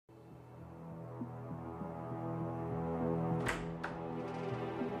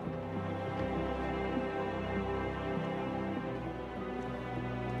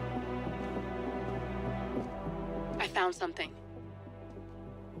found something.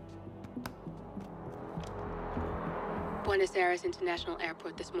 Buenos Aires International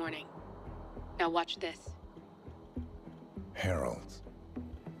Airport this morning. Now watch this. Heralds.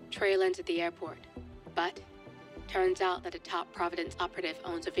 Trail ends at the airport, but turns out that a top Providence operative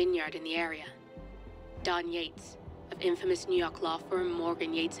owns a vineyard in the area. Don Yates, of infamous New York law firm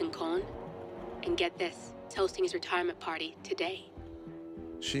Morgan, Yates & Cohn. And get this, is hosting his retirement party today.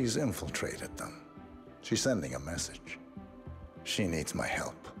 She's infiltrated them. She's sending a message. She needs my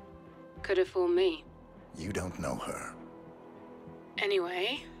help. Could have fooled me. You don't know her.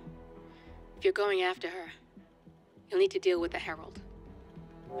 Anyway, if you're going after her, you'll need to deal with the Herald.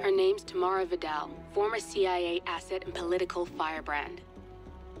 Her name's Tamara Vidal, former CIA asset and political firebrand.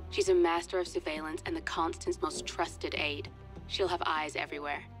 She's a master of surveillance and the Constant's most trusted aide. She'll have eyes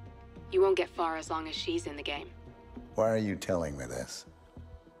everywhere. You won't get far as long as she's in the game. Why are you telling me this?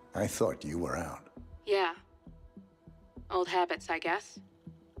 I thought you were out. Yeah. Old habits, I guess.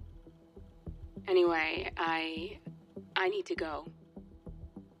 Anyway, I need to go.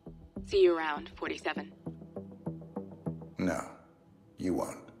 See you around, 47. No, you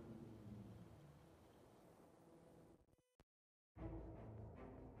won't.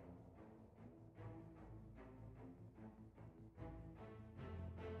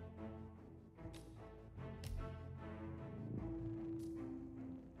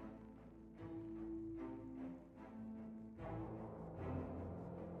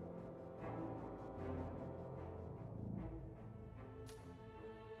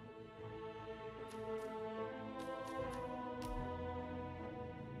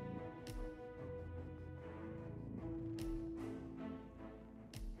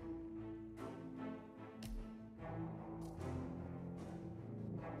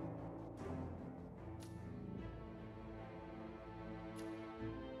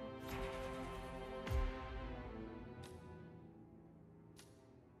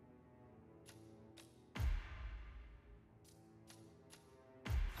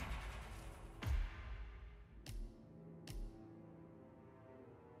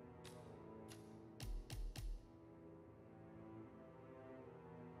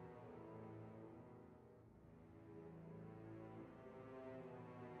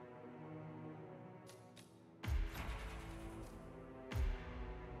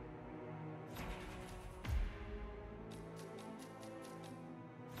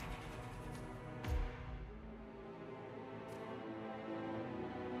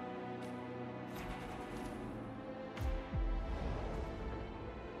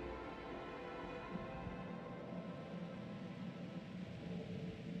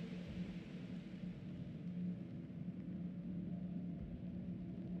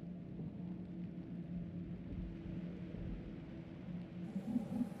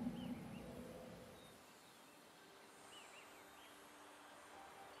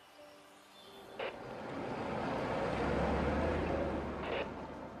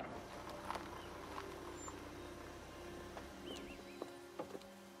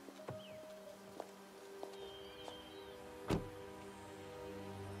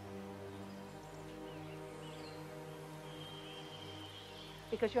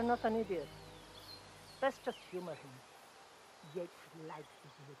 Because you're not an idiot. Let's just humor him. Yates likes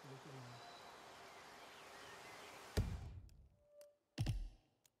his little game.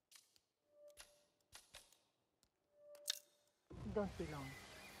 Don't be long.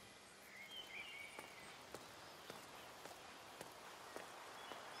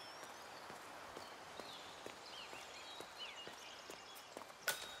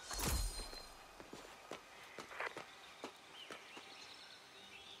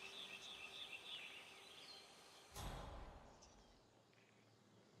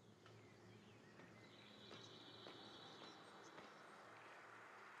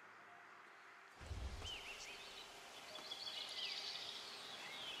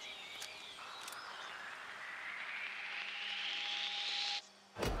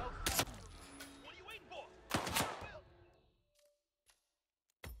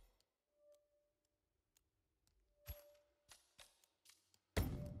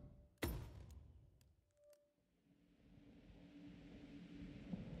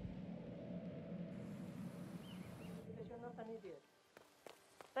 An idiot.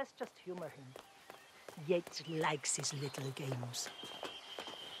 Let's just humor him. Yates likes his little games.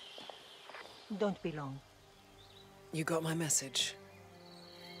 Don't be long. You got my message.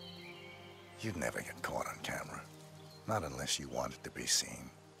 You'd never get caught on camera. Not unless you wanted to be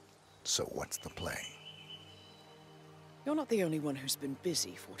seen. So what's the play? You're not the only one who's been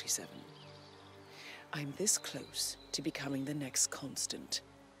busy, 47. I'm this close to becoming the next Constant.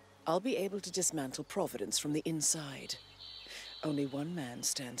 I'll be able to dismantle Providence from the inside. Only one man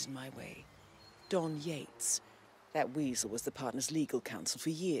stands in my way. Don Yates. That weasel was the partner's legal counsel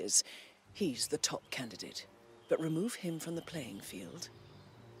for years. He's the top candidate. But remove him from the playing field.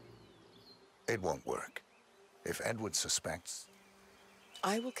 It won't work. If Edward suspects...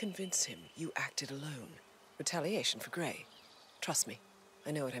 I will convince him you acted alone. Retaliation for Grey. Trust me,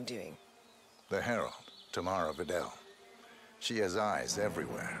 I know what I'm doing. The Herald, Tamara Vidal. She has eyes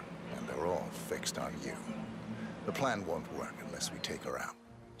everywhere, and they're all fixed on you. The plan won't work unless we take her out.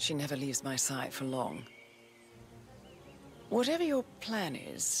 She never leaves my side for long. Whatever your plan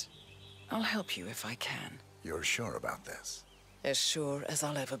is, I'll help you if I can. You're sure about this? As sure as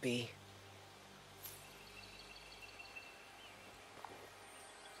I'll ever be.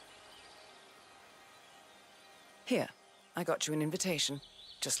 Here, I got you an invitation,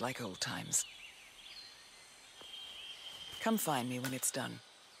 just like old times. Come find me when it's done.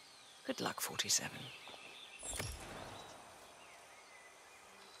 Good luck, 47.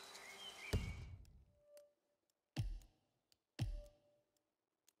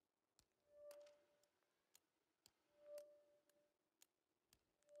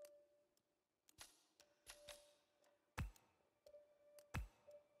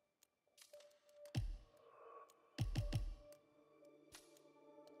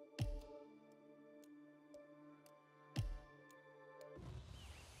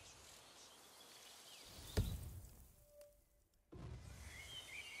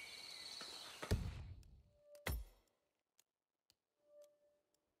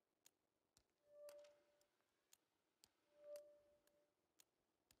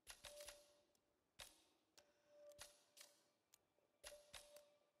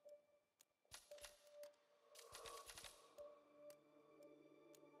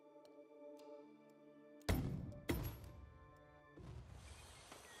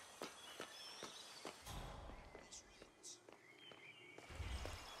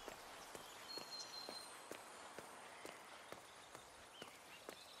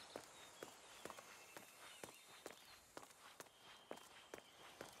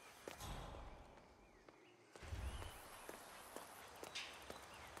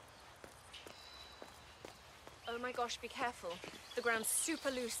 Oh my gosh, be careful. The ground's super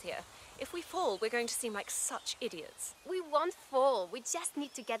loose here. If we fall, we're going to seem like such idiots. We won't fall. We just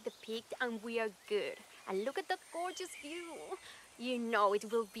need to get the peak and we are good. And look at the gorgeous view. You know it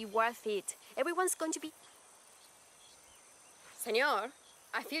will be worth it. Everyone's going to be... Senor,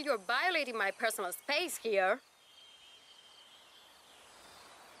 I feel you're violating my personal space here.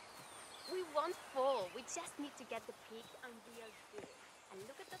 We won't fall. We just need to get the peak and we are good. And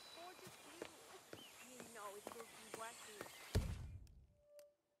look at the gorgeous view. You know it will be worth it.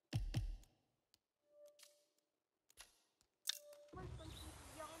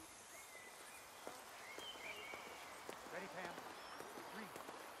 Ready, Pam? 3,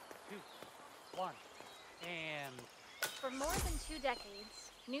 2, 1, and... For more than 2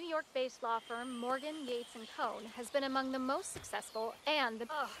 decades, New York-based law firm Morgan, Yates & Cohn has been among the most successful and the...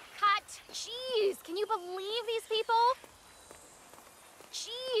 Oh, cut! Jeez, can you believe these people?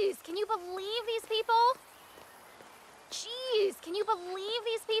 Jeez, can you believe these people? Jeez, can you believe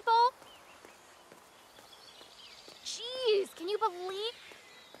these people? Jeez, can you believe?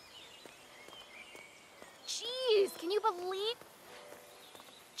 Jeez, can you believe?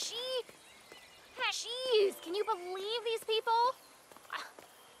 Jeez, can you believe these people? I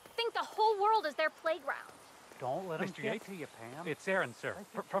think the whole world is their playground. Don't let them get to you, Pam. It's Aaron, sir,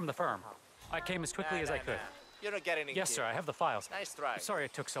 from the firm. I came as quickly as I could. You don't get any. Yes, sir, I have the files. Nice try. Sorry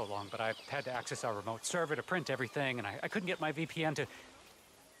it took so long, but I had to access our remote server to print everything, and I couldn't get my VPN to...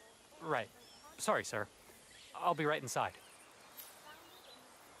 Right. Sorry, sir. I'll be right inside.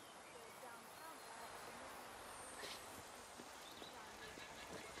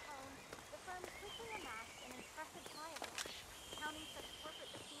 The firm quickly amassed an impressive client base, counting such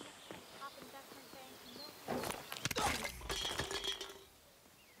corporate behemoths as top investment bank,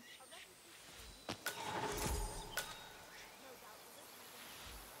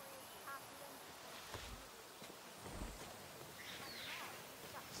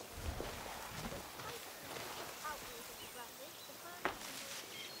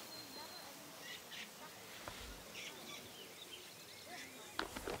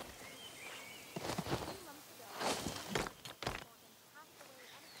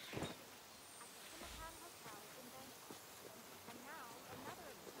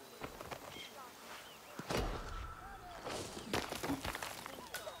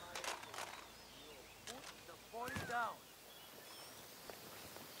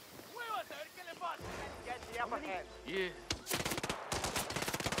 Get the upper hand. Yeah.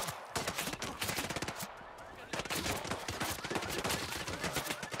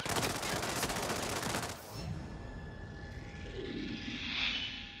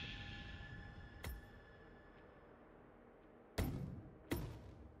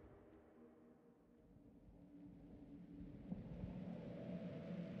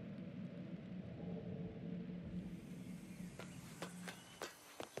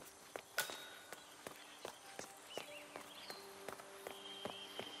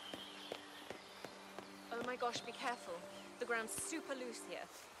 gosh, be careful. The ground's super loose here.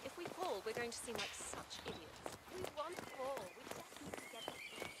 If we fall, we're going to seem like such idiots. We won't fall. We just need to get the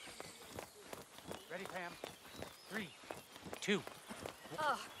peak and be as good. Ready, Pam? 3, 2.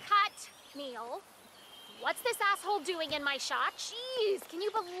 Ugh, cut, Neil. What's this asshole doing in my shot? Jeez, can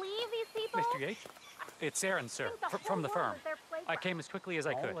you believe these people? Mr. Yates? It's Aaron, sir, from the firm. I came as quickly as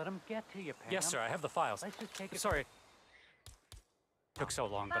I could. Don't let him get to you, Pam. Yes, sir, I have the files. Let's just take it. Sorry. Took so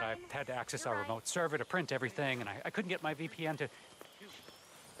long, but I had to access our remote server to print everything, and I couldn't get my VPN to...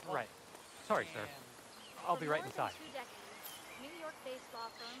 Right. Sorry, sir. I'll be right inside. For more than 2 decades, New York-based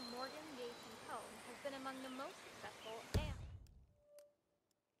law firm Morgan, Yates & Co. has been among the most successful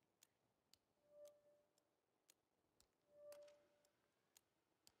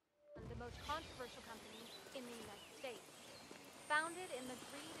and the most controversial companies in the United States. Founded in the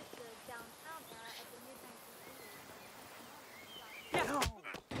greed of the downtown era of the mid-1980s. Oh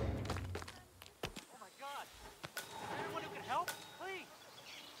my God! Anyone who can help, please.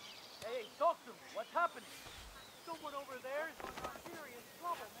 Hey, talk to me. What's happening? Someone over there is in serious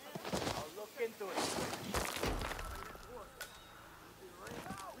trouble, man. I'll look into it.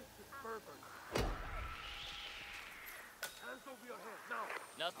 Hands over your head now.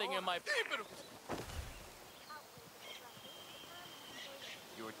 Nothing in my...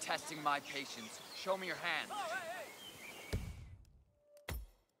 You were testing my patience. Show me your hand.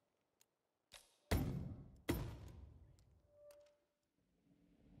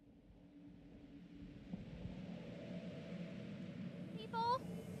 People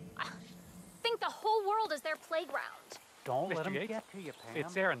think the whole world is their playground. Don't let Mr. him Yates? get to you, Pam.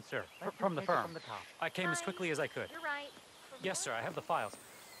 It's Aaron, sir, Let's from the just take it firm. from the top. I came as quickly as I could. You're right. Yes, sir, I have the files.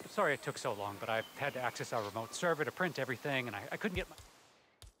 Sorry it took so long, but I had to access our remote server to print everything, and I couldn't get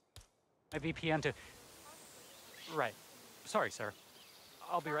my VPN to... Right. Sorry, sir.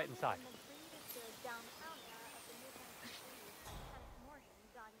 I'll be right inside. In the greed of the downtown era of the mid-1980s, Kenneth Morgan,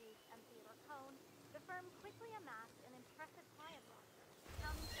 John Yates, and Theodore Cohn, the firm quickly amassed an impressive client roster,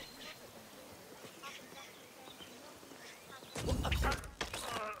 counting such corporate executives as top investment banks, millions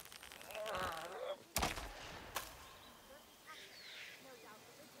of no doubt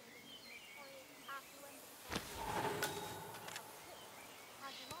originated in the notorious affluent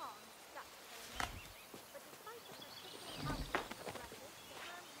has long stuck to their name. But despite the persistent outreach of records, the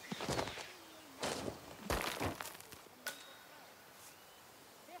firm has seemingly never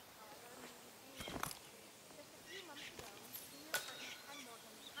this, however, may be changing. Just a few months ago, senior partner Ken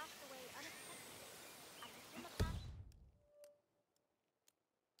Morgan passed away unexpectedly after in the past hotel in Bangkok.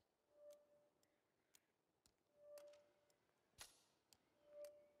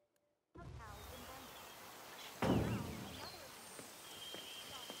 Now, another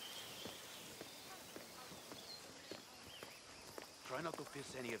Try not to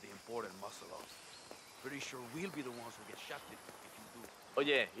piss any of the important muscle off. Pretty sure we'll be the ones who get shafted if you do. Oh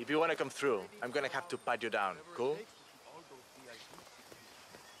yeah, if you want to come through, I'm gonna have to pat you down. Cool?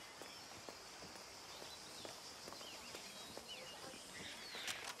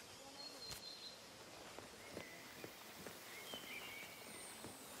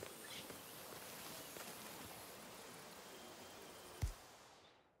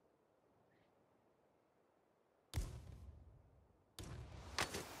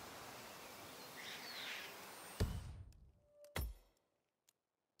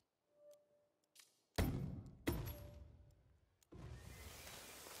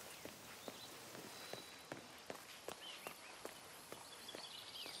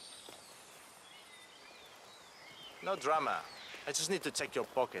 No drama. I just need to check your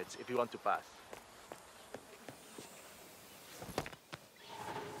pockets if you want to pass.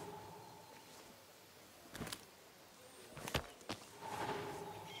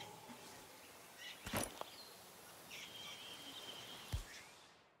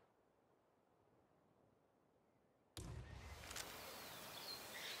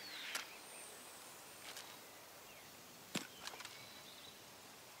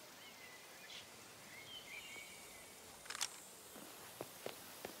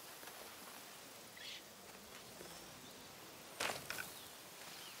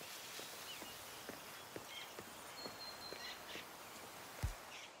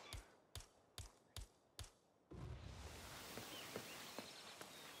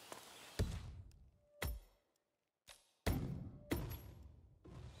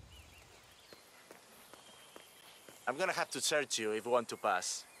 I'm gonna have to search you if you want to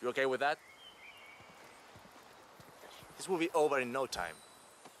pass. You okay with that? This will be over in no time.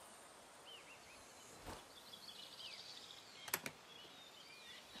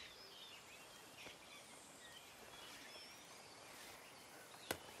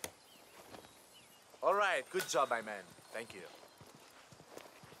 All right, good job, my man. Thank you.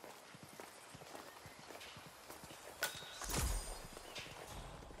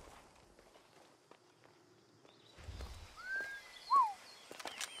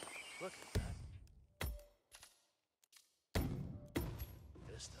 Look at that.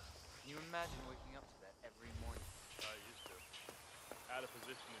 Vista. Can you imagine waking up to that every morning? I used to. Out of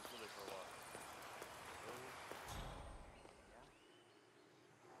position in Chile for a while. Yeah?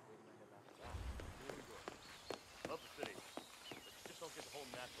 Where do you end up after that? Here we go. Love the city. But you just don't get the whole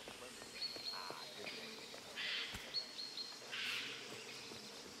natural splendor thing. Ah, good thing.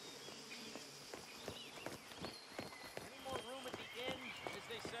 Any more room at the inn, as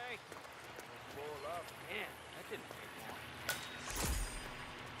they say? Roll up. Man, that didn't take long.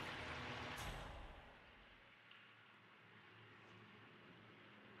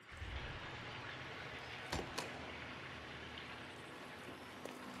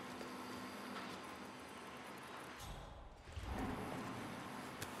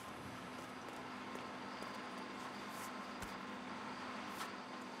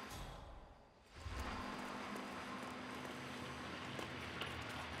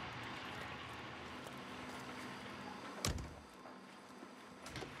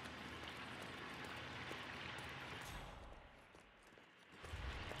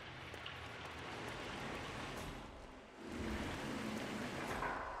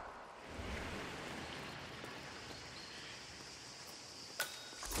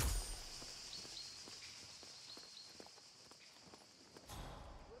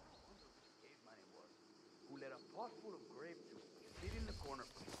 Who let a pot full of grape juice sit in the corner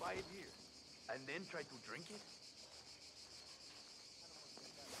for 5 years and then tried to drink it?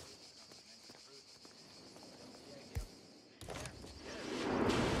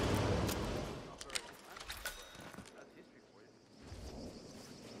 That's history for you.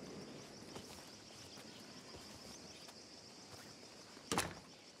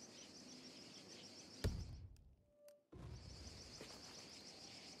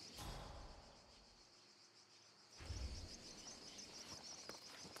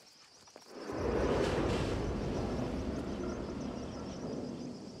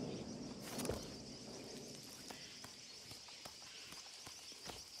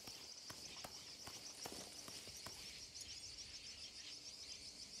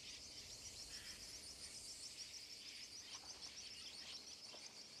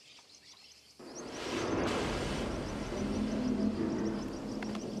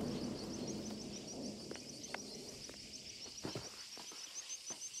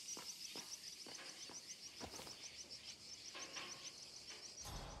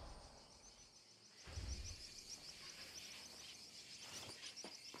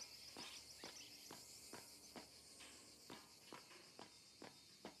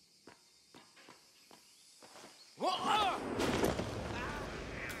 Whoa! Huh?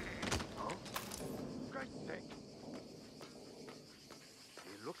 Christ's sake.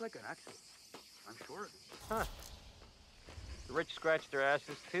 It looks like an accident. I'm sure of it. Huh. The rich scratch their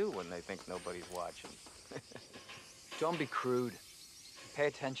asses too when they think nobody's watching. Don't be crude. Pay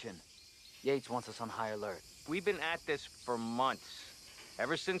attention. Yates wants us on high alert. We've been at this for months.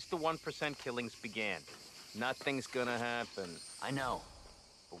 Ever since the 1% killings began. Nothing's gonna happen. I know.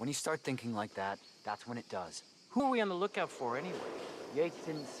 But when you start thinking like that, that's when it does. Who are we on the lookout for anyway? Yates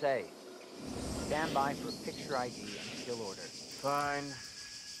didn't say. Stand by for picture ID and kill order. Fine.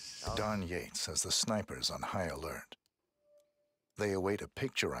 Don Yates has the snipers on high alert. They await a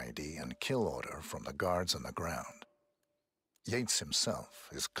picture ID and kill order from the guards on the ground. Yates himself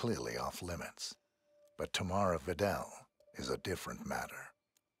is clearly off limits, but Tamara Vidal is a different matter.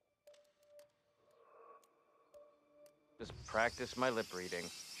 Just practice my lip reading.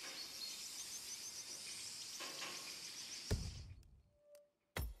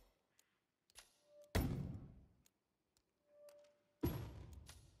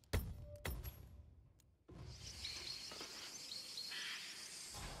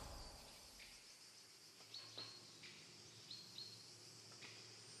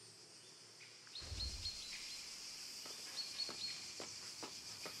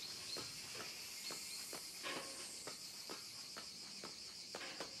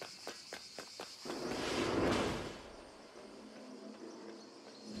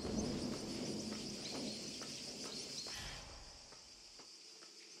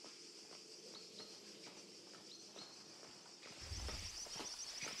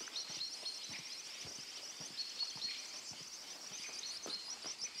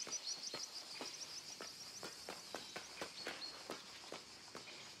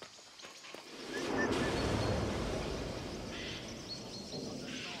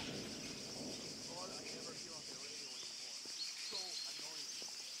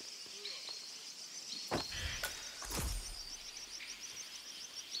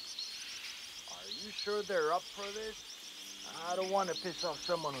 sure they're up for this? I don't want to piss off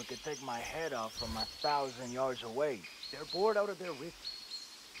someone who could take my head off from 1,000 yards away. They're bored out of their wits.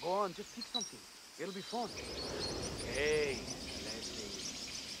 Go on, just pick something. It'll be fun. Hey, let's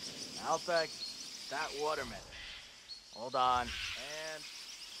see. I'll pick that watermelon. Hold on. And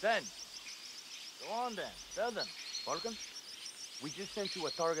send. Go on then. Tell them. Falcon, we just sent you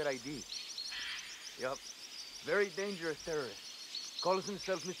a target ID. Yup. Very dangerous terrorist. Calls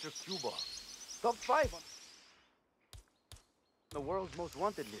himself Mr. Cuba. Top 5 on the world's most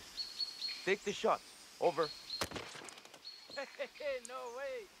wanted list. Take the shot. Over. Hey, no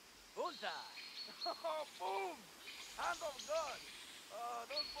way. Bullseye. Oh, boom. Hand of God. Oh,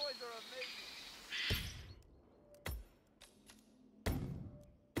 those boys are amazing.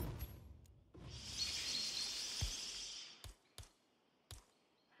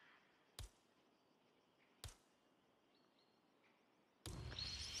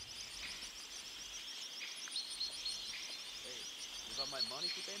 You got my money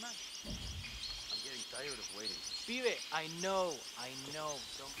to pay, man? I'm getting tired of waiting. Pibe, I know.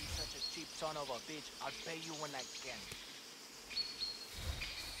 Don't be such a cheap son of a bitch. I'll pay you when I can.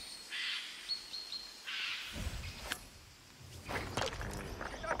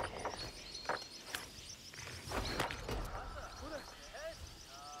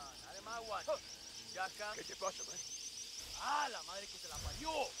 Not in my watch. Jaca. ¿Qué te pasa, man? Ah, la madre que te la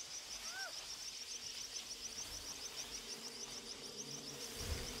parió.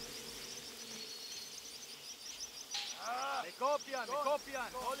 Me copian.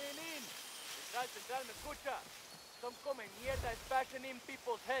 Olin. Central, me escucha. Some come mierda is bashing in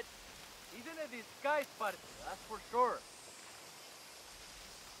people's heads. He's in a disguise party, that's for sure.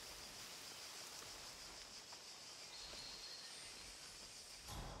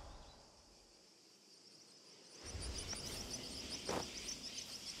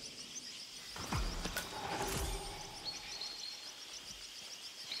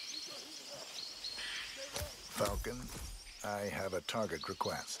 Falcon, I have a target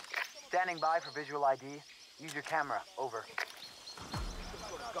request. Standing by for visual ID. Use your camera. Over. Some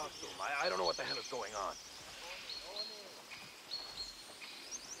sort of costume. I don't know what the hell is going on.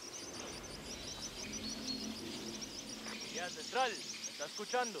 Yeah, Central, ¿me está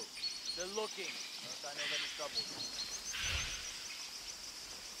escuchando? Still looking. No sign of any trouble.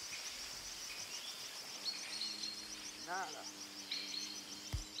 Nada.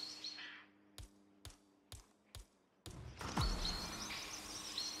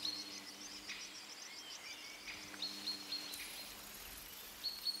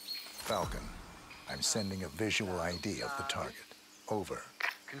 Falcon, I'm sending a visual ID of the target. Over.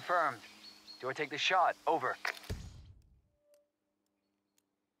 Confirmed. Do I take the shot? Over.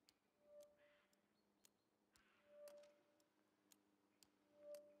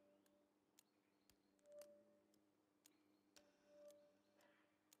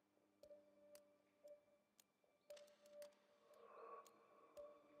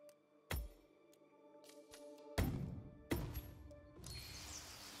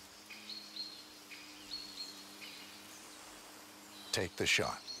 Take the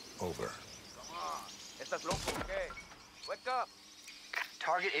shot. Over. Come on. ¿Estás loco o qué? Wake up.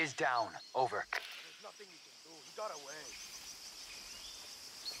 Target is down. Over. There's nothing you can do. He got away.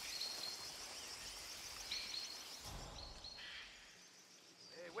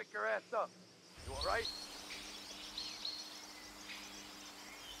 Hey, wake your ass up. You all right?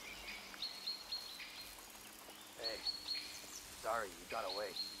 Hey, sorry, you got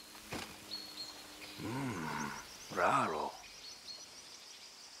away. Raro.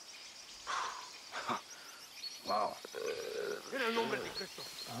 Wow. En el nombre de Cristo.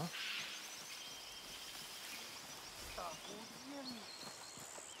 Huh?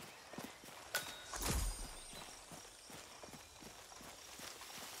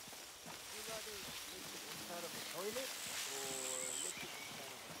 Inside of the toilet or liquid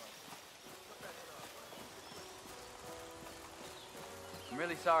inside of the bucket? I'm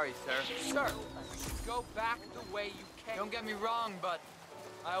really sorry, sir. Sir, you should go back the way you came. Don't get me wrong, but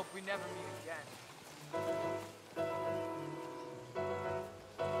I hope we never meet again.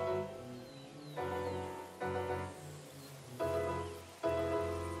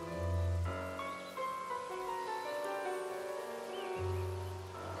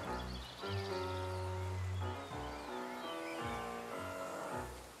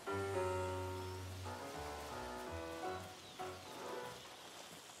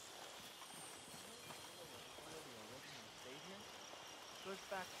 Goes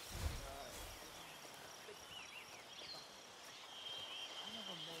back to kind of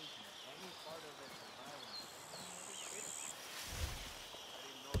amazing. Any part of it surviving. I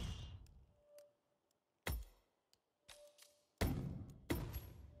didn't know.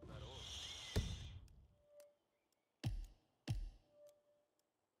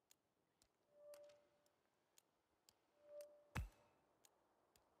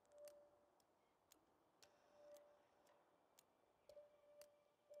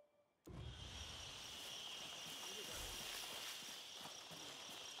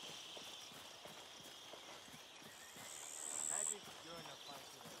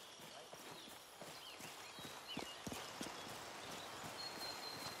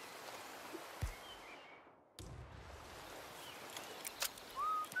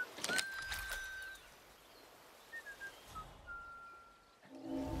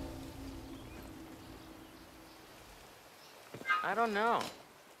 I don't know.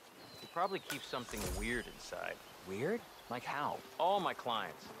 He probably keeps something weird inside. Weird? Like how? All my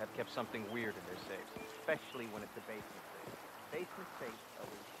clients have kept something weird in their safes, especially when it's a basement safe. Basement safes are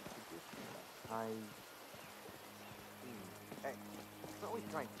where you keep your goods. I... Hey, it's always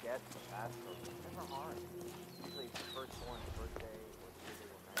trying to guess the past, so it's never hard. Usually it's the firstborn's birthday or the year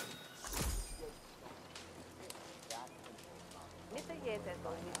they were married. Mr. Yates has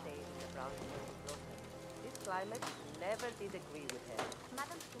always said the brown is broken. This climate never did agree with him.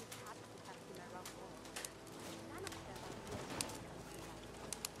 Madam seems happy to have him around more. None of them are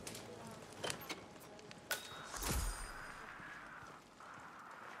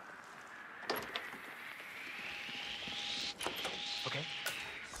Okay.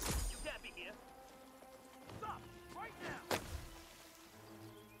 You can't be here. Stop! Right now!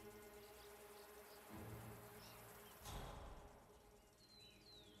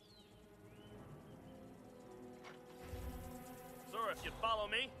 Sir, if you'd follow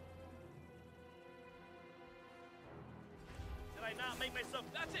me. Did I not make myself...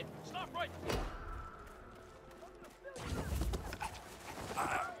 That's it! Stop right...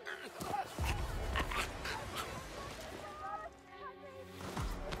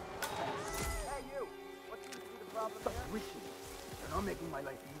 Hey, you! What seems to be the problem here? Stop wishing. You're not making my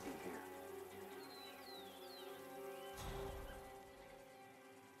life easy here.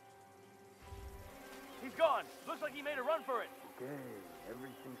 He's gone! Looks like he made a run for it. Okay,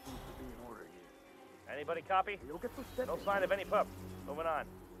 everything seems to be in order here. Anybody copy? You'll get so steady. No sign of any pup. Moving on.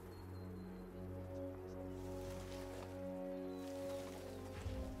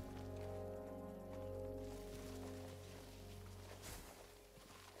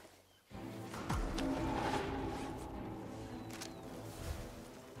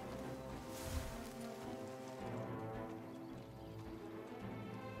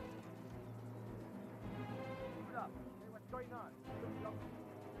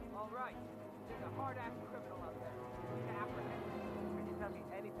 All right. There's a hard-ass criminal out there. We need to apprehend him. Can you tell me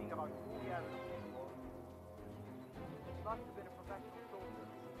anything about who he has looking for? He must have been a professional soldier.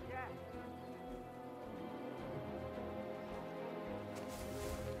 Yeah.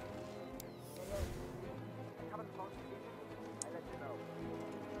 I haven't found him. I'll let you know.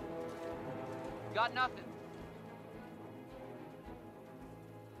 Got nothing.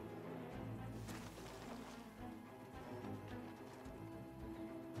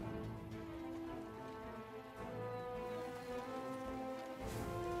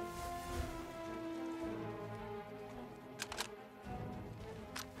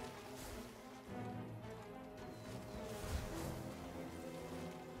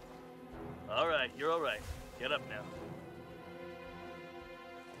 All right, you're all right. Get up now.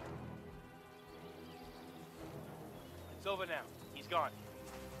 It's over now. He's gone.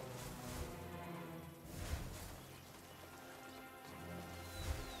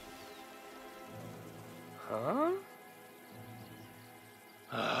 Huh?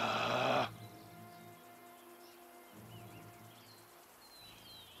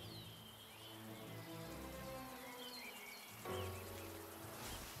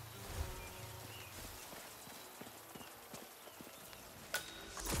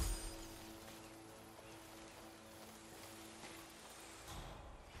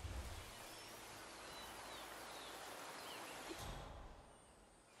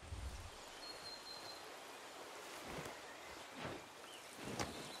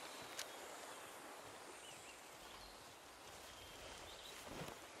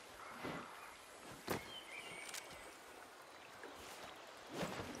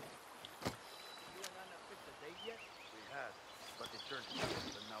 We had, but they turned to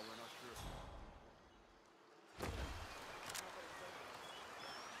us, and now we're not sure.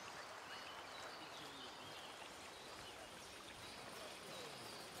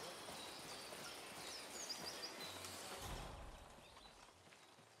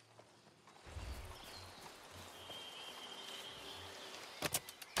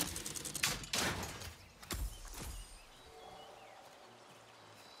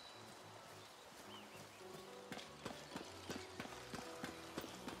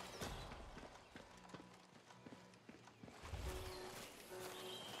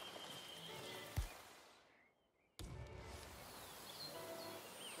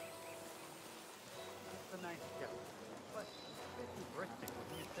 That's a nice joke. But it's his birthday,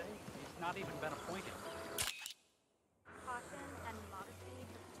 wouldn't you say? He's not even been appointed. caution and modesty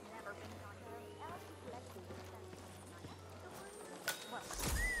have never been done. Else is less than well,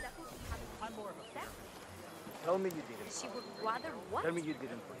 doesn't she have a I'm more of a that? Tell me you didn't. She would rather what? Tell me you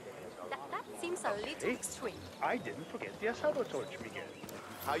didn't forget. That seems a little extreme. I didn't forget the asado torch, Miguel.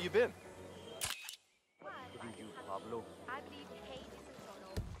 How you been? Giving you problems flow. I believe hate is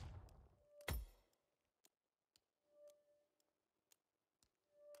eternal.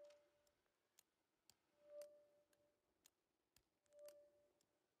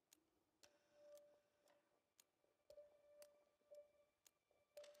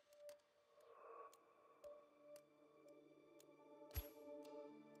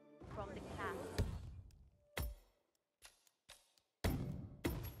 From the cast.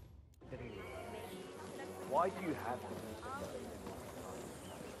 Why do you have to be such a baby?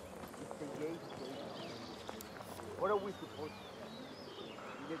 It's the Yates case. What are we supposed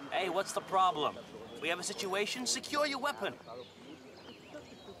to do? Hey, what's the problem? We have a situation? Secure your weapon.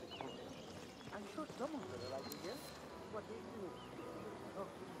 I'm sure someone will like it here. What they do. No,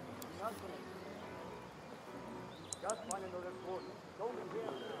 I'm not gonna. Just find another port. Don't be here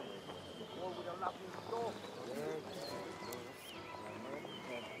now. Or with a laughing storm.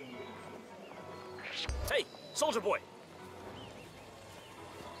 Hey, soldier boy!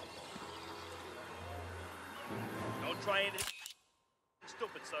 Don't try anything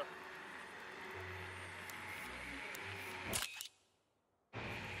stupid, sir.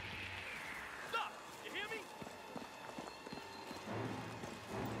 Stop! You hear me?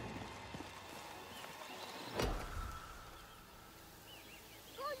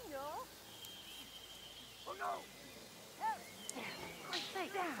 Oh no! Oh no! Stay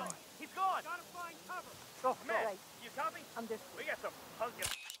down. He's gone! Gotta find cover! Oh, Man, right. you copy? I'm this. We got some punk in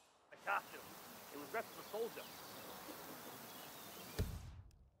a costume. It was dressed as a soldier.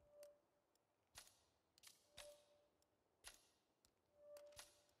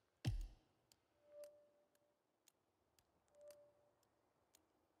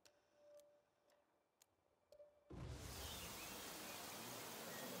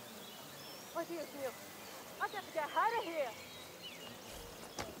 What do you feel? I got to get out of here.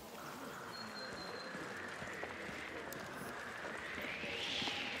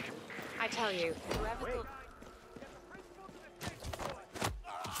 I tell you, whoever thought...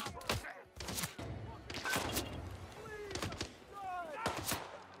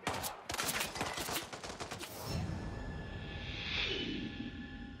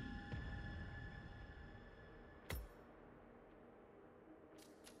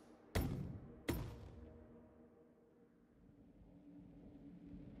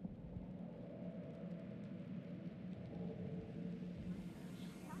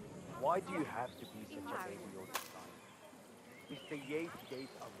 Why do you have to be such a baby all the time? Mr. Yates'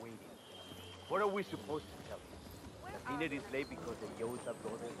 gates are waiting. What are we supposed to tell him? That dinner is late because the Yoda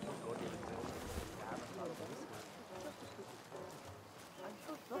brothers forgot their phone. I'm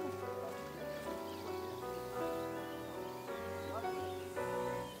sure someone will like it.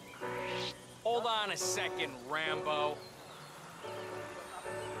 Hold on a second, Rambo.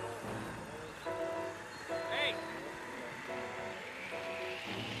 Hey!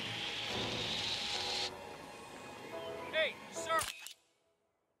 Hey, sir!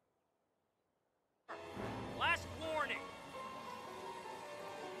 Last warning!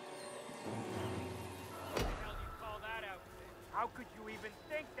 What the hell do you call that outfit? How could you even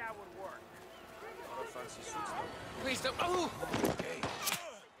think that would work? Not a fancy suit, though. Please don't. Oh! Hey.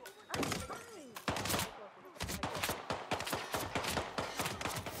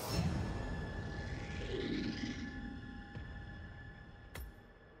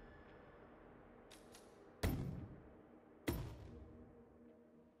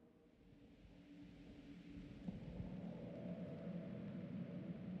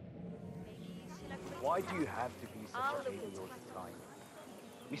 Why do you have to be such a baby all the time?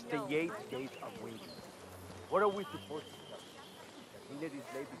 Mr. Yates' gates are waiting. What are we supposed to tell him? That dinner is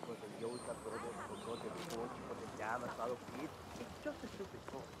late because the Yoda brothers forgot their torch for the damn asado kid? It's just a stupid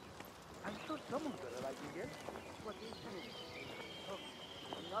torch. I'm sure someone will like it here. What is it? Oh,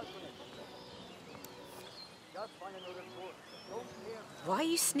 I'm not gonna do that. Just find another torch. Don't care. Why are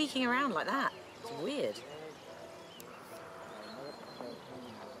you sneaking around like that? It's weird.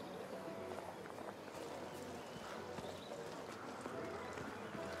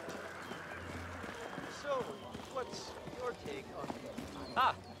 So, what's your take on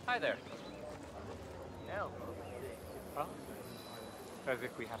Ah, hi there. hell? Well, as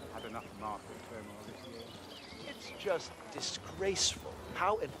if we haven't had enough market turmoil this year. It's just disgraceful.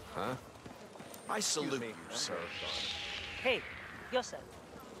 How and... Huh? I salute me. you, sir. Hey, Joseph.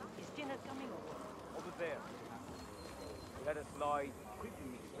 Is dinner coming over? Over there. Let us slide quickly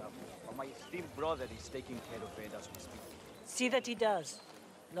mixed up. But my esteemed brother is taking care of it as we speak. See that he does.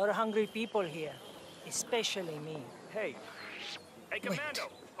 A lot of hungry people here, especially me. Hey, Hey, Commando,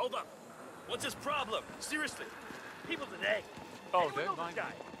 hold up. What's his problem? Seriously. People today. Oh, Anyone don't know this mind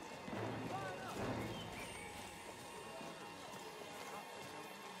guy?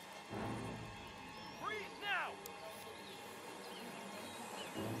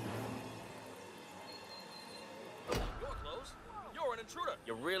 intruder.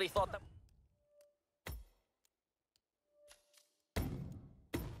 You really thought that?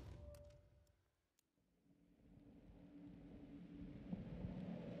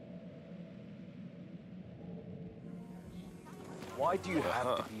 Why do you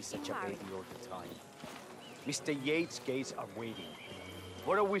have to be such a baby all the time? Mr. Yates' gates are waiting.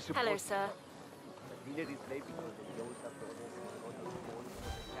 What are we supposed Hello, to sir. The dealer is late because the Joes have the orders for the phone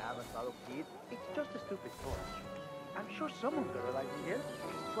for the cab and other kids. It's just a stupid story. I'm sure someone got a idea.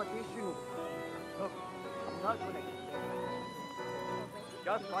 It's traditional. Look, I'm not gonna explain it.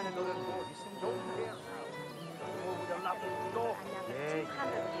 Just find another door. Don't care now. Door with a locked door.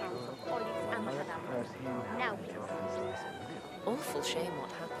 Now, please. Awful shame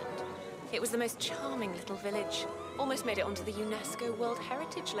what happened. It was the most charming little village. Almost made it onto the UNESCO World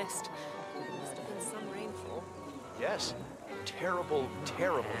Heritage List. Must have been some rainfall. Yes. Terrible,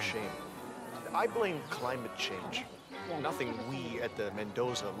 terrible shame. I blame climate change. Nothing we at the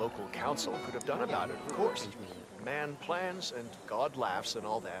Mendoza Local Council could have done about it, of course. Man plans and God laughs and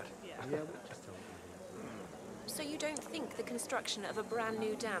all that. So you don't think the construction of a brand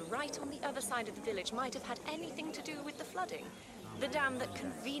new dam right on the other side of the village might have had anything to do with the flooding? The dam that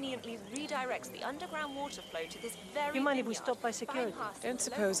conveniently redirects the underground water flow to this very You mind if we vineyard, stop by security? bypassing Don't the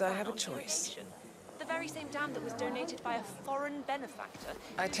suppose local I have a ban on choice. irrigation. The very same dam that was donated by a foreign benefactor.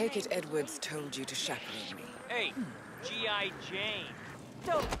 I take it Edwards told you to chaperone me. Hey, G.I. Jane.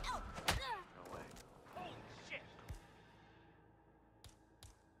 No.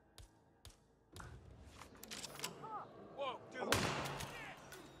 Whoa, dude.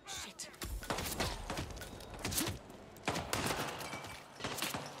 Shit.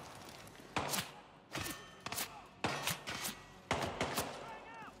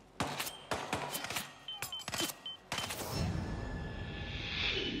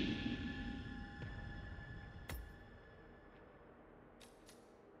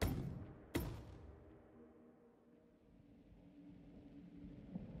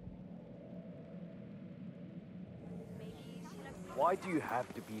 Why do you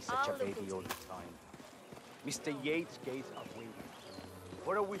have to be such a baby all the time? Mr. Yates' gates are waiting.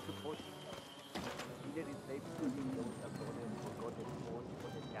 What are we supposed to do? The dealer is late because the Joes have the orders for the phone for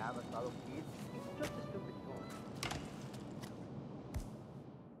the cab and other kids. It's just a stupid story.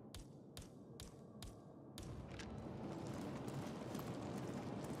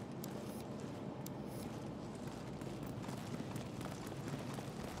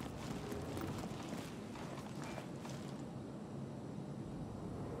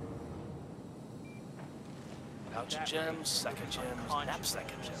 Pouch of gems, sack of gems,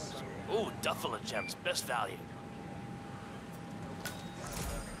 knapsack of gems. Ooh, duffel of gems, best value.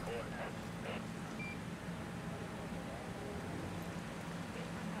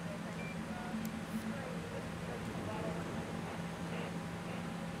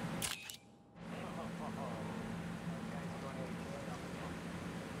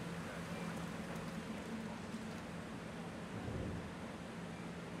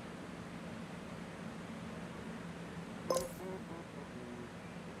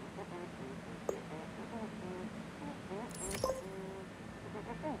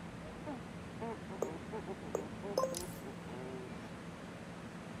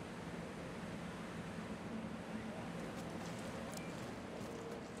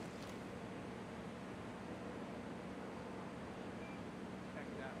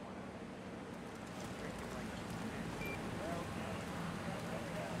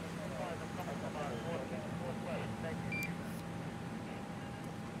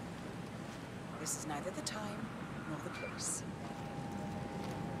 This is neither the time nor the place.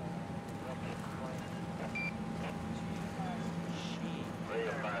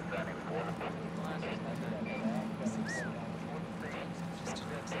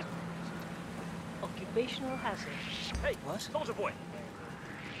 Occupational hazard. Hey, What? Soldier Boy.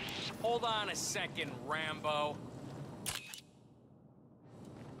 Hold on a second, Rambo.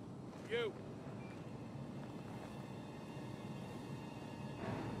 You.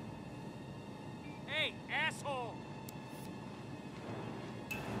 Hey, asshole!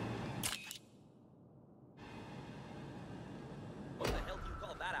 What the hell do you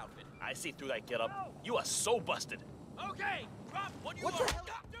call that outfit? I see through that getup. You are so busted. Okay, drop what you What are. the hell?